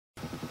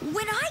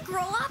When I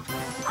grow up,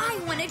 I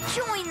want to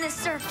join the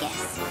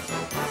circus.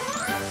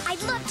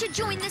 I'd love to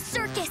join the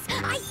circus.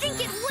 I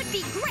think it would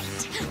be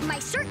great. My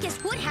circus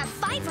would have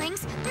 5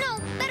 rings. No,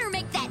 better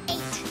make that 8.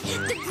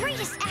 The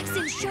greatest acts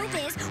in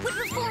showbiz would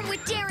perform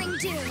with daring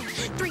do.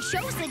 3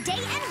 shows a day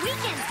and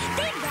weekends.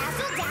 They'd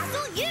razzle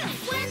dazzle you.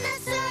 When the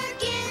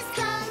circus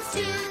comes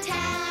to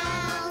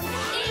town,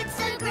 it's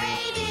the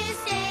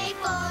greatest day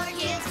for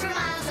kids for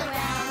miles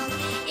around.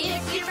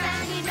 If you're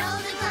frown, you know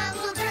the clowns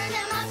will turn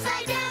them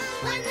upside down.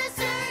 When the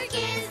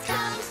circus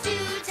comes to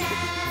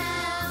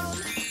town.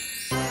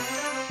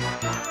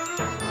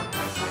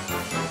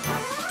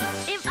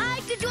 If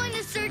I could join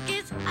the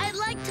circus, I'd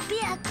like to be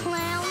a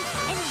clown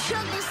and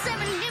juggle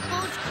 7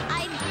 hippos.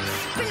 I'd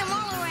spin them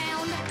all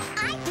around.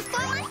 I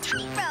perform on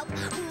tightrope,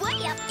 way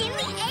up in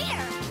the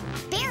air.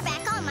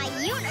 Bareback on my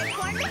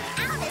unicorn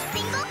without a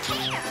single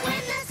care.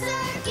 When the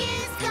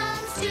circus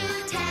comes to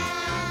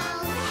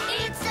town,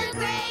 it's the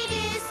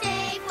greatest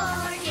day for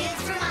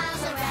kids for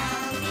miles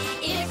around.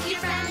 If you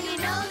frown, you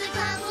know the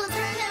clowns will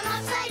turn them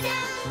upside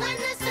down. When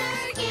the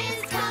circus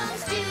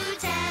comes to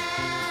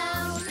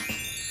town.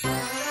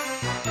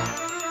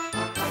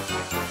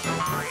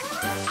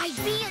 I'd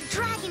be a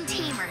dragon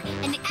tamer,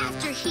 and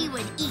after he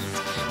would eat,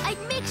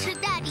 I'd make sure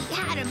that he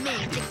had a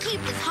mate to keep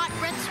his hot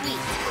breath